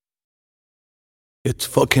It's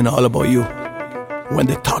fucking all about you when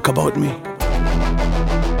they talk about me. Being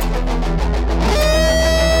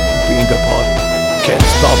a part can't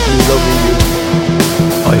stop me loving you.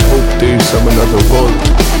 I hope there's some another world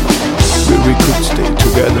where we could stay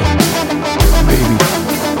together. Baby,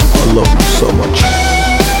 I love you so much.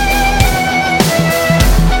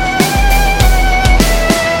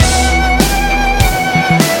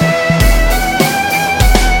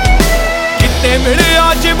 कितने मिले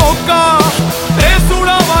आज मौका ते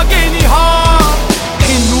सुनावांगे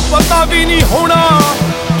निहार इनू पता भी नहीं होना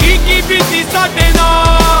की बीती साडे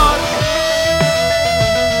नाल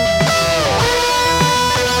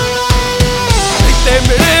कितने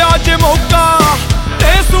मिले आज मौका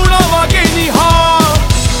ते सुनावांगे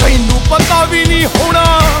निहार इनू पता भी नहीं होना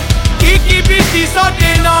की बीती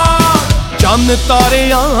साडे नाल चंद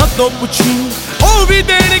तारियां तो पुछी ओ भी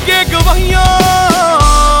देणगे गवाहियां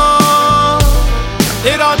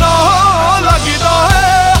तेरा नाम लगदा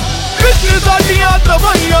है विच साडियां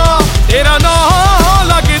दवाइयां तेरा नाम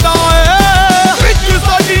लगदा है विच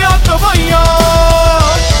साडियां दवाइयां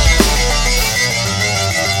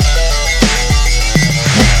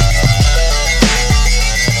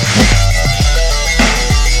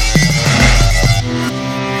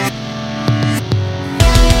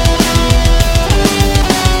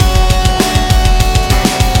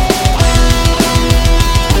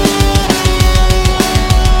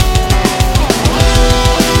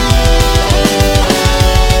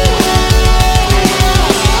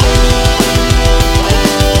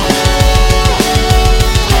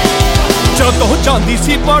ਜਦੋਂ ਜਾਂਦੀ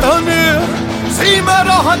ਸੀ ਪੜਨ ਸੀ ਮੈਂ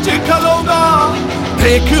ਰਾਹਾਂ 'ਚ ਖਲੋਂਦਾ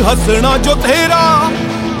ਦੇਖ ਹੱਸਣਾ ਜੋ ਤੇਰਾ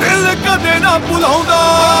ਦਿਲ ਕਦੇ ਨਾ ਭੁਲਾਉਂਦਾ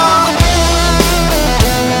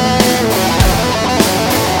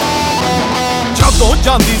ਜਦੋਂ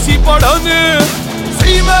ਜਾਂਦੀ ਸੀ ਪੜਨ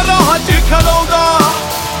ਸੀ ਮੈਂ ਰਾਹਾਂ 'ਚ ਖਲੋਂਦਾ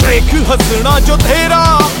ਦੇਖ ਹੱਸਣਾ ਜੋ ਤੇਰਾ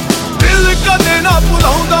ਦਿਲ ਕਦੇ ਨਾ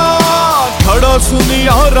ਭੁਲਾਉਂਦਾ ਖੜਾ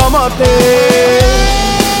ਸੁਨੀਆਂ ਰਾਵਾਂ ਤੇ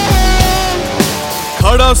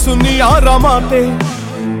खड़ा सुनिया रामां ते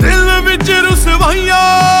दिल विच रुसवाइयां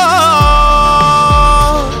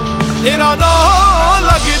तेरा नाम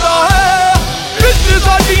लगदा है विच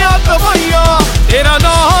साडियां दवाइयां तेरा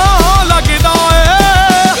नाम लगदा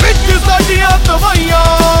है विच साडियां दवाइयां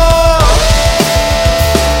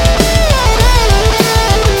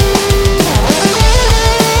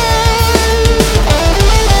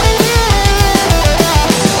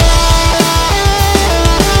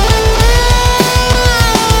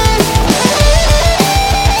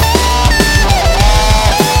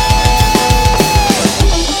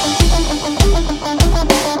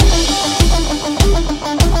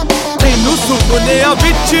ਸੁਪਨਿਆਂ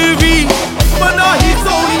ਵਿੱਚ ਵੀ ਬਣਾਈ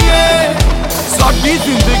ਸੋਹਣੀਏ ਸਾਡੀ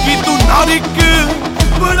ਜ਼ਿੰਦਗੀ ਤੂੰ ਨਾਰਿਕ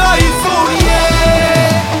ਬਣਾਈ ਸੋਹਣੀਏ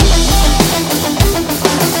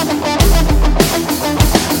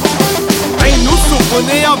ਮੈਨੂੰ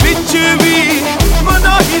ਸੁਪਨਿਆਂ ਵਿੱਚ ਵੀ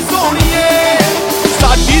ਬਣਾਈ ਸੋਹਣੀਏ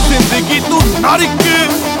ਸਾਡੀ ਜ਼ਿੰਦਗੀ ਤੂੰ ਨਾਰਿਕ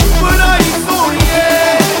ਬਣਾਈ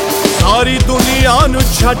ਸੋਹਣੀਏ ਸਾਰੀ ਦੁਨੀਆ ਨੂੰ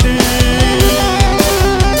ਛੱਡ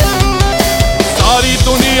सारी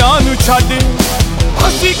दुनिया नू छड्ड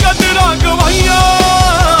असीं कदरां गवाइयां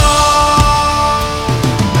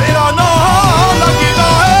तेरा नाम लगदा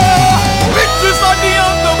है विच साडियां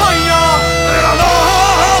दवाइयां तेरा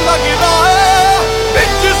नाम लगदा है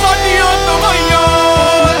विच साडियां दवाइयां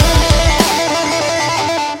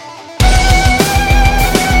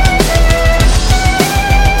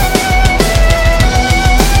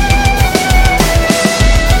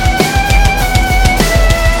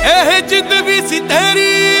एह जिंद भी सी तेरी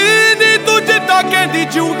नी तू जिद्दां कहंदी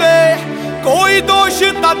जिउंदे कोई दोष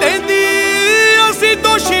तां देंदी असीं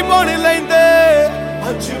दोषी बण लैंदे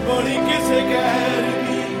अज बणी किसे गैर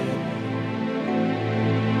दी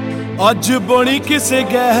अज बणी किसे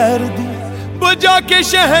गैर दी बजा के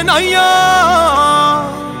शहनाइयां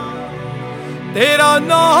तेरा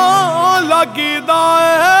नाम लगदा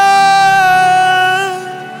है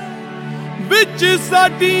विच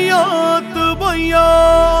साडियां दवाइयां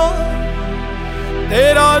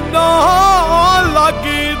तेरा नाम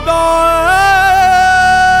लगदा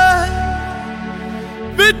है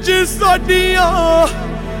विच साडियां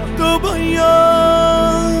दवाइयां